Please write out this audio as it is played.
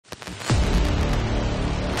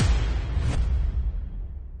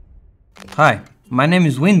Hi, my name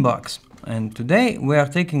is Winbox, and today we are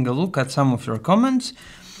taking a look at some of your comments.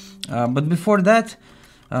 But before that,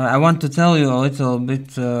 I want to tell you a little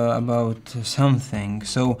bit about something.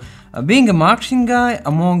 So, being a marketing guy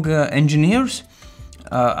among engineers,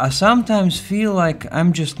 I sometimes feel like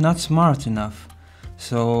I'm just not smart enough.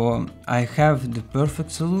 So, I have the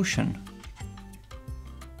perfect solution.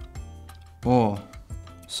 Oh,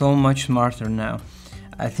 so much smarter now.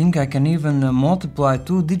 I think I can even multiply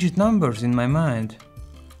two-digit numbers in my mind.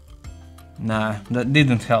 Nah, that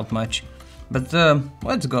didn't help much. But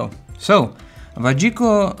let's go. So,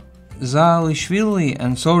 Vajiko Zalishvili,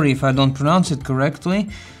 and sorry if I don't pronounce it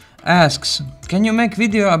correctly, asks, can you make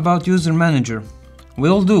video about user manager?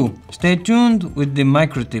 Will do. Stay tuned with the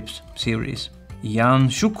MikroTips series. Jan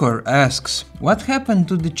Shukor asks, what happened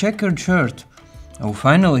to the checkered shirt? Oh,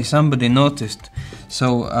 finally somebody noticed.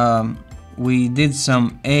 So, we did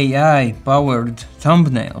some AI-powered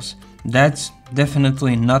thumbnails. That's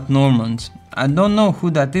definitely not Norman's. I don't know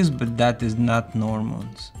who that is, but that is not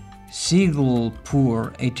Norman's.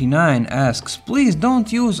 Siegelpoor89 asks, please don't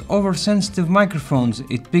use oversensitive microphones.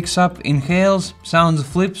 It picks up inhales, sounds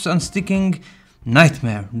flips on sticking.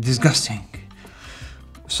 Nightmare. Disgusting.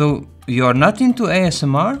 So, you're not into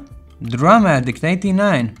ASMR? Drama Addict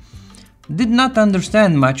 89. Did not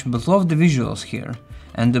understand much, but love the visuals here.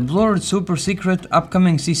 And the blurred super secret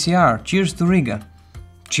upcoming CCR. Cheers to Riga.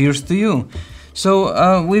 Cheers to you.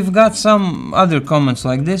 So we've got some other comments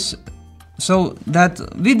like this. So that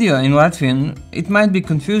video in Latvian, it might be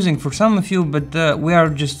confusing for some of you, but we are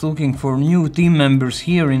just looking for new team members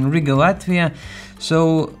here in Riga, Latvia.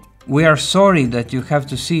 So we are sorry that you have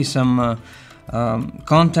to see some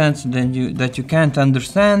content that you can't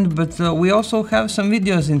understand, but we also have some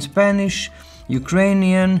videos in Spanish,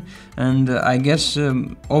 Ukrainian, and I guess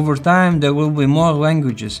over time there will be more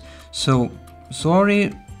languages. So,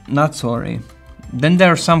 sorry, not sorry. Then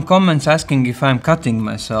there are some comments asking if I'm cutting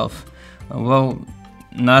myself. Well,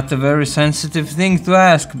 not a very sensitive thing to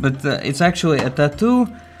ask, but it's actually a tattoo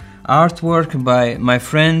artwork by my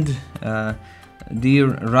friend,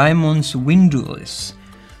 dear Raimunds Windulis.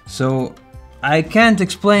 So, I can't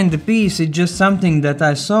explain the piece, it's just something that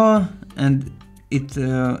I saw and it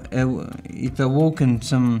awoken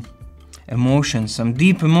some emotions, some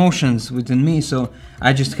deep emotions within me, so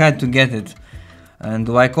I just had to get it. And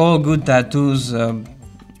like all good tattoos,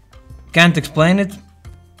 can't explain it,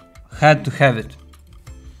 had to have it.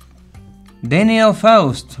 Daniel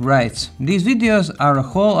Faust writes, these videos are a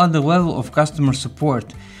whole other level of customer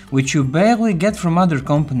support, which you barely get from other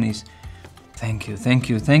companies. Thank you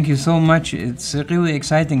so much. It's really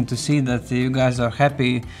exciting to see that you guys are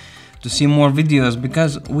happy to see more videos,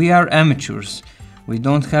 because we are amateurs. We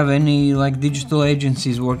don't have any like digital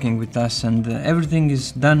agencies working with us, and everything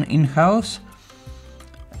is done in-house.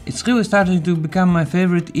 It's really starting to become my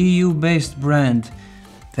favorite EU-based brand.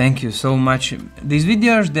 Thank you so much. These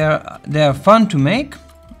videos, they are fun to make,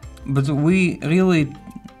 but we really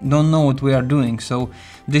don't know what we are doing. So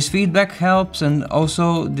this feedback helps, and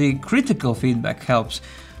also the critical feedback helps.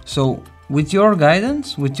 So with your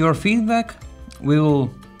guidance, with your feedback, we will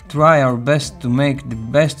try our best to make the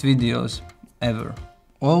best videos ever.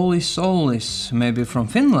 Ollis, maybe from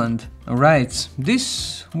Finland, writes,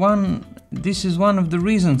 this is one of the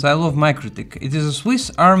reasons I love MikroTik. It is a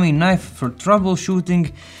Swiss Army knife for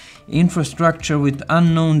troubleshooting infrastructure with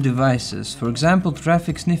unknown devices. For example,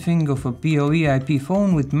 traffic sniffing of a PoE IP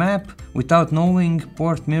phone with map without knowing,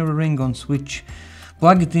 port mirroring on switch.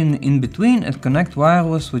 Plug it in between and connect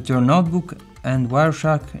wireless with your notebook and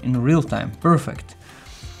Wireshark in real time. Perfect.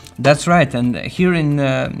 That's right, and here in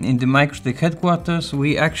the MikroTik headquarters,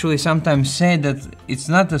 we actually sometimes say that it's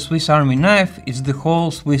not a Swiss Army knife, it's the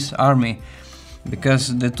whole Swiss Army.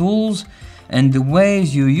 Because the tools and the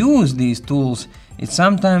ways you use these tools, it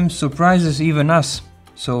sometimes surprises even us.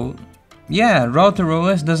 So yeah, Router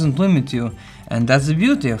OS doesn't limit you, and that's the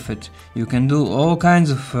beauty of it. You can do all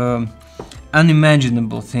kinds of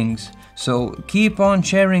unimaginable things. So keep on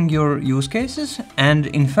sharing your use cases, and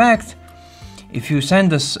in fact, if you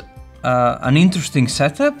send us an interesting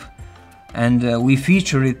setup and we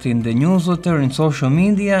feature it in the newsletter and social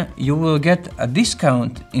media, you will get a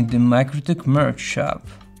discount in the MikroTik merch shop.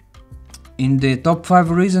 In the top 5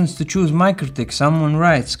 reasons to choose MikroTik, someone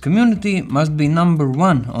writes, community must be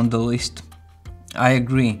 #1 on the list. I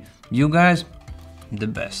agree. You guys, the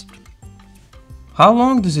best. How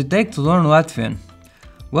long does it take to learn Latvian?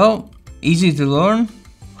 Well, easy to learn,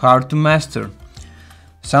 hard to master.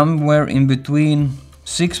 Somewhere in between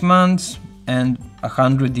 6 months and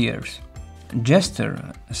 100 years.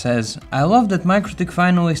 Jester says, I love that MikroTik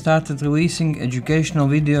finally started releasing educational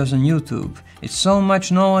videos on YouTube. It's so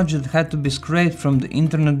much knowledge that had to be scraped from the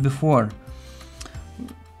internet before.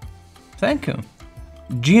 Thank you.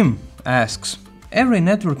 Jim asks, every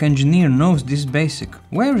network engineer knows this basic.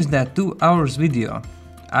 Where is that 2 hours video?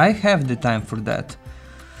 I have the time for that.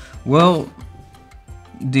 Well,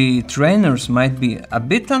 the trainers might be a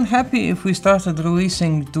bit unhappy if we started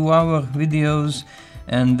releasing 2-hour videos,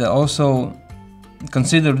 and also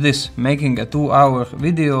consider this, making a 2-hour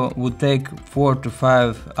video would take 4 to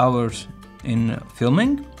 5 hours in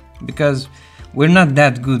filming, because we're not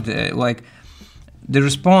that good. Like the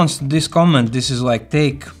response to this comment, this is like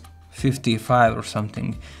take 55 or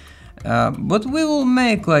something, but we will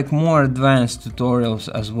make like more advanced tutorials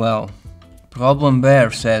as well. Problem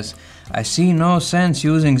Bear says, I see no sense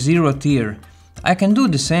using 0 tier. I can do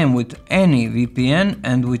the same with any VPN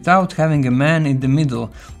and without having a man in the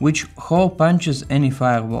middle, which hole punches any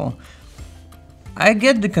firewall. I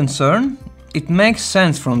get the concern. It makes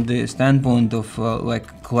sense from the standpoint of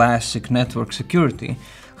like classic network security.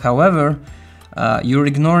 However, you're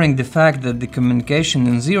ignoring the fact that the communication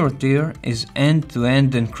in 0 tier is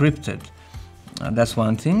end-to-end encrypted. That's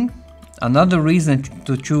one thing. Another reason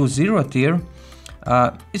to choose 0 tier,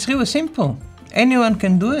 it's really simple. Anyone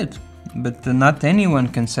can do it, but not anyone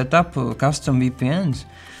can set up custom VPNs.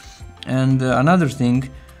 And another thing,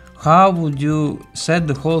 how would you set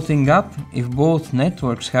the whole thing up if both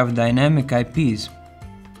networks have dynamic IPs?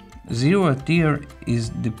 0 tier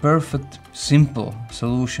is the perfect, simple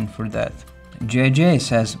solution for that. JJ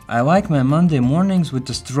says, I like my Monday mornings with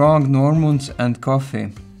a strong Normans and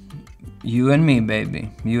coffee. You and me,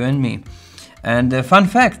 baby, you and me. And fun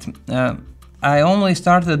fact, I only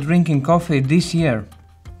started drinking coffee this year.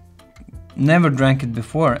 Never drank it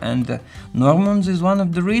before, and Normans is one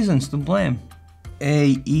of the reasons to blame.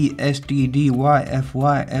 AESTDYFY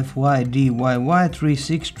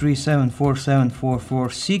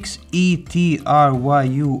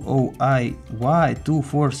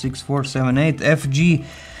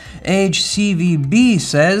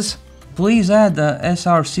says, please add a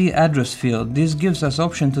SRC address field. This gives us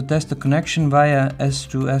option to test the connection via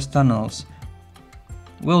S2S tunnels.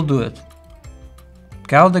 We'll do it.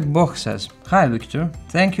 Kaldek Boch says, hi Victor,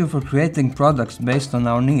 thank you for creating products based on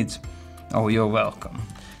our needs. Oh, you're welcome.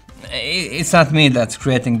 It's not me that's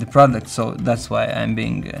creating the product, so that's why I'm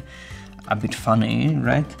being a bit funny,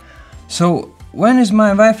 right? So, when is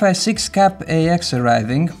my Wi-Fi 6 cap AX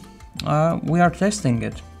arriving? We are testing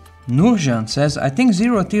it. Nurjan says, I think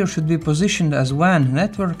 0 tier should be positioned as WAN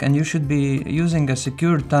network and you should be using a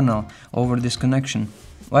secured tunnel over this connection.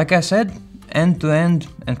 Like I said, end-to-end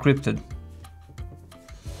encrypted.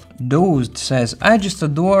 Dozed says, I just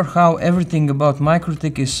adore how everything about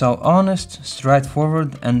MikroTik is so honest,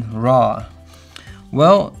 straightforward and raw.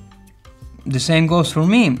 Well, the same goes for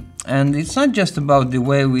me, and it's not just about the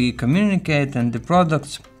way we communicate and the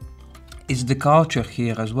products, it's the culture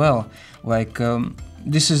here as well. Like,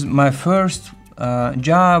 this is my first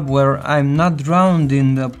job where I'm not drowned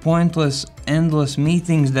in the pointless, endless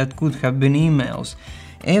meetings that could have been emails.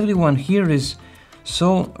 Everyone here is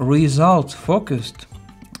so result focused.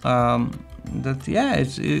 That yeah,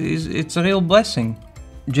 it's a real blessing.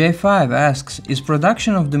 J5 asks, is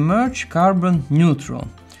production of the merch carbon neutral?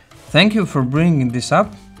 Thank you for bringing this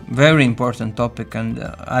up. Very important topic, and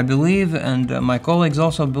I believe, and my colleagues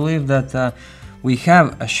also believe, that we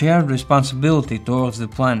have a shared responsibility towards the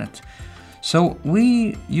planet. So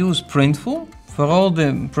we use Printful for all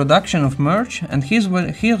the production of merch, and here's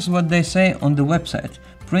what they say on the website.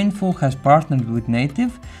 Printful has partnered with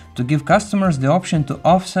Native to give customers the option to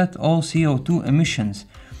offset all CO2 emissions.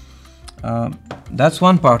 That's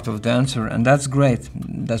one part of the answer, and that's great.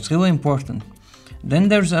 That's really important. Then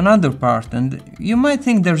there's another part, and you might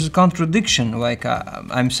think there's a contradiction, like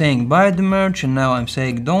I'm saying buy the merch and now I'm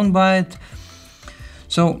saying don't buy it.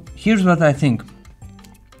 So here's what I think.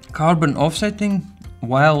 Carbon offsetting,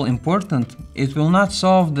 while important, it will not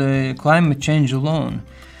solve the climate change alone.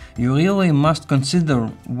 You really must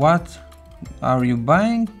consider what are you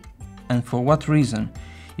buying and for what reason.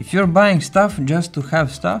 If you're buying stuff just to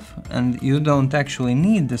have stuff and you don't actually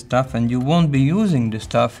need the stuff and you won't be using the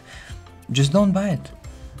stuff, just don't buy it.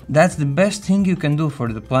 That's the best thing you can do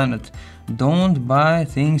for the planet. Don't buy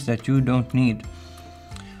things that you don't need.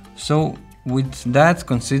 So with that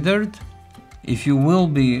considered, if you will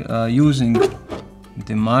be using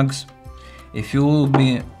the mugs, if you will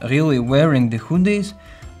be really wearing the hoodies,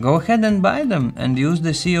 go ahead and buy them and use the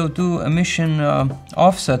CO2 emission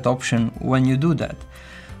offset option when you do that.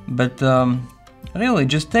 But really,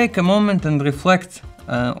 just take a moment and reflect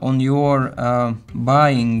on your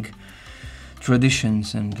buying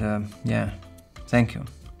traditions, and yeah, thank you.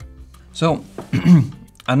 So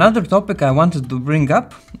another topic I wanted to bring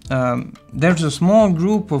up, there's a small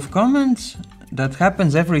group of comments that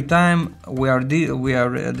happens every time we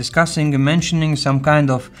are discussing and mentioning some kind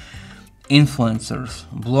of influencers,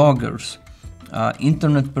 bloggers,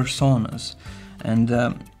 internet personas, and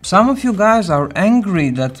some of you guys are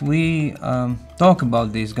angry that we talk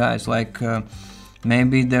about these guys, like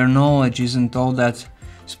maybe their knowledge isn't all that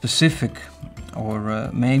specific, or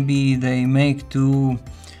maybe they make too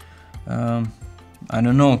I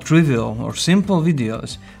don't know, trivial or simple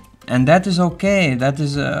videos, and that is okay, that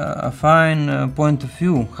is a fine point of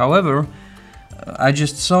view. However, I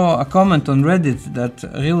just saw a comment on Reddit that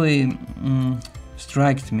really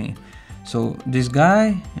struck me. So this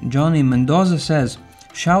guy, Johnny Mendoza, says,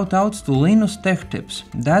 "Shout out to Linus Tech Tips,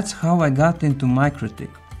 that's how I got into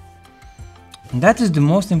MikroTik." That is the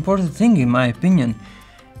most important thing in my opinion.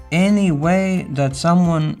 Any way that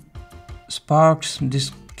someone sparks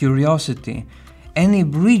this curiosity, any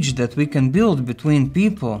bridge that we can build between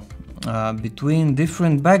people, between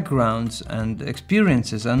different backgrounds and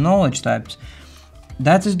experiences and knowledge types,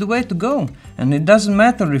 that is the way to go. And it doesn't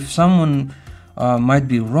matter if someone might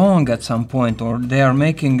be wrong at some point, or they are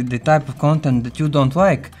making the type of content that you don't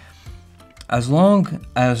like. As long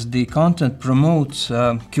as the content promotes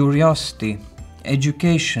curiosity,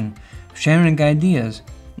 education, sharing ideas,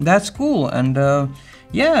 that's cool. And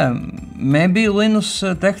yeah, maybe Linus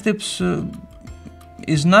Tech Tips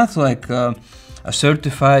is not like a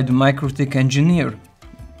certified MikroTik engineer,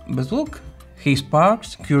 but look, he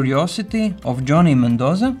sparks curiosity of Johnny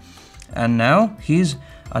Mendoza, and now he's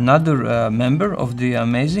another member of the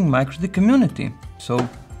amazing MikroTik community. So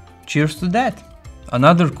cheers to that.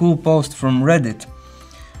 Another cool post from Reddit.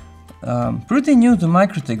 Pretty new to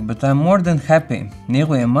MikroTik, but I'm more than happy.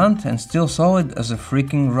 Nearly a month and still solid as a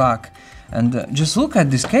freaking rock. And just look at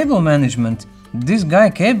this cable management. This guy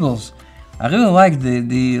cables. I really like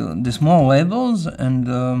the small labels, and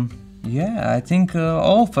yeah, I think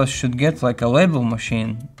all of us should get like a label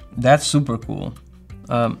machine. That's super cool.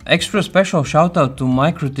 Extra special shout out to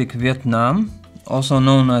MikroTik Vietnam, also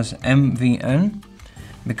known as MVN,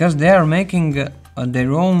 because they are making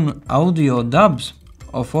their own audio dubs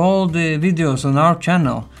of all the videos on our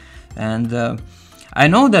channel. And I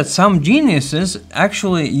know that some geniuses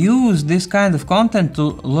actually use this kind of content to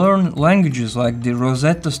learn languages, like the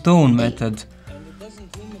Rosetta Stone method.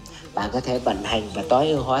 Bạn có thể vận hành và tối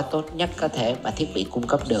ưu hóa tốt nhất có thể mà thiết bị cung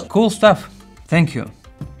cấp được. Cool stuff. Thank you.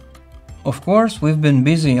 Of course, we've been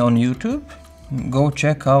busy on YouTube. Go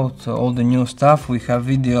check out all the new stuff. We have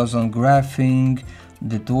videos on graphing,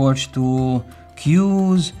 the torch tool,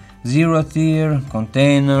 queues, zero tier,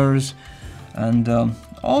 containers, and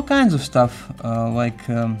all kinds of stuff, like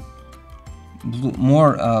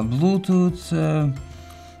more Bluetooth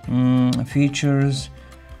features,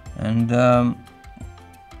 and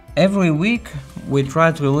every week we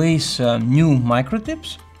try to release new micro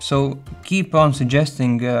tips. So keep on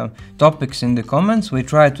suggesting topics in the comments. We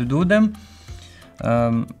try to do them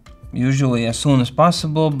usually as soon as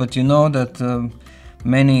possible, but you know that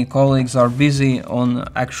many colleagues are busy on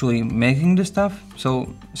actually making the stuff, so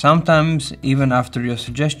sometimes even after your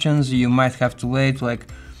suggestions you might have to wait like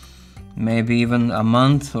maybe even a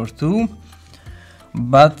month or two.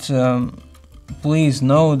 But please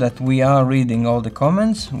know that we are reading all the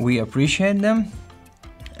comments, we appreciate them,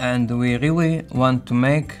 and we really want to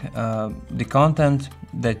make the content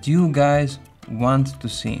that you guys want to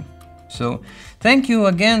see. So thank you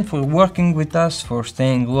again for working with us, for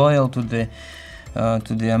staying loyal to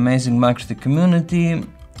the amazing MikroTik community,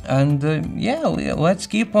 and yeah, let's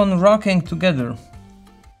keep on rocking together.